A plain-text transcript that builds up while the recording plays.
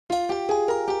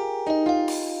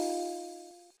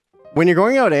when you're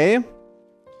going out A,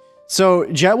 so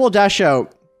Jett will dash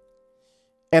out,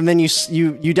 and then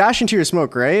you dash into your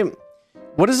smoke, right?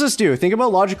 What does this do? Think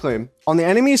about logically. On the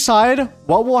enemy side,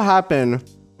 what will happen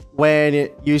when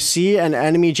you see an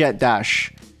enemy Jett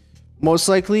dash? Most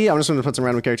likely, I'm just going to put some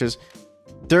random characters.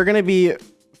 They're going to be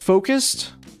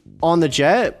focused on the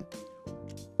Jett,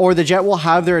 or the Jett will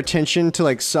have their attention to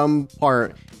like some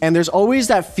part. And there's always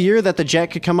that fear that the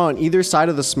Jett could come out on either side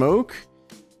of the smoke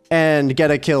and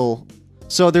get a kill.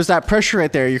 So there's that pressure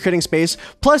right there. You're creating space.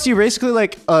 Plus, you're basically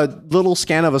like a little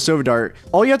scan of a Sova dart.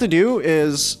 All you have to do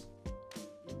is...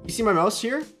 You see my mouse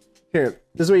here? Here,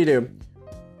 this is what you do.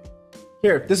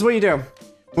 Here, this is what you do.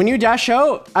 When you dash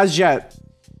out as Jett,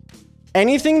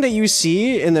 anything that you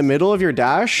see in the middle of your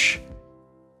dash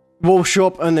will show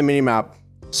up on the minimap.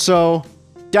 So,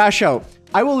 dash out.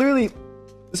 I will literally...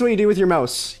 This is what you do with your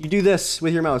mouse. You do this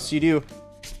with your mouse. You do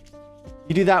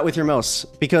that with your mouse.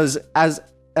 Because as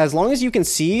long as you can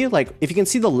see, like, if you can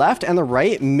see the left and the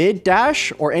right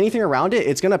mid-dash or anything around it,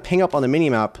 it's going to ping up on the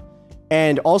minimap.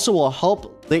 And also will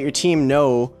help let your team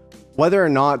know whether or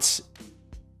not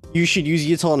you should use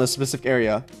util in a specific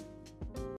area.